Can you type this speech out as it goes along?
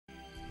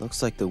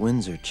Looks like the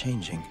winds are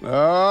changing.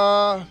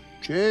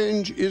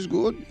 Change is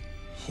good.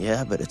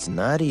 Yeah, but it's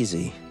not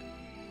easy.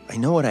 I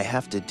know what I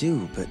have to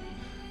do, but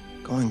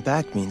going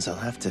back means I'll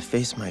have to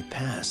face my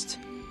past.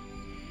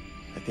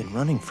 I've been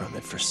running from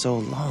it for so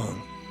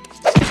long.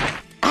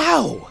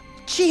 Ow!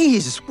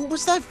 Jeez, what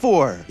was that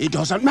for? It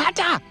doesn't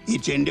matter.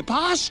 It's in the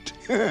past.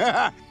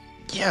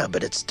 Yeah,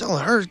 but it still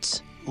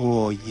hurts.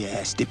 Oh,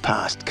 yes, the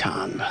past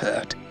can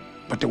hurt.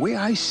 But the way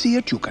I see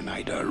it, you can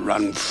either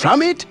run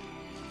from it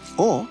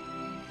or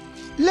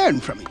learn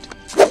from it.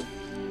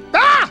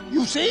 Ah!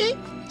 You see?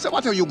 So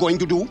what are you going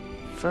to do?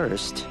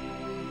 First,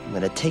 I'm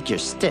gonna take your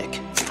stick.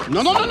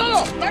 No,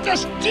 not a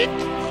stick!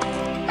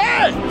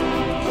 Hey!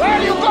 Where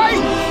are you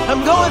going?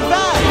 I'm going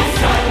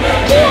back!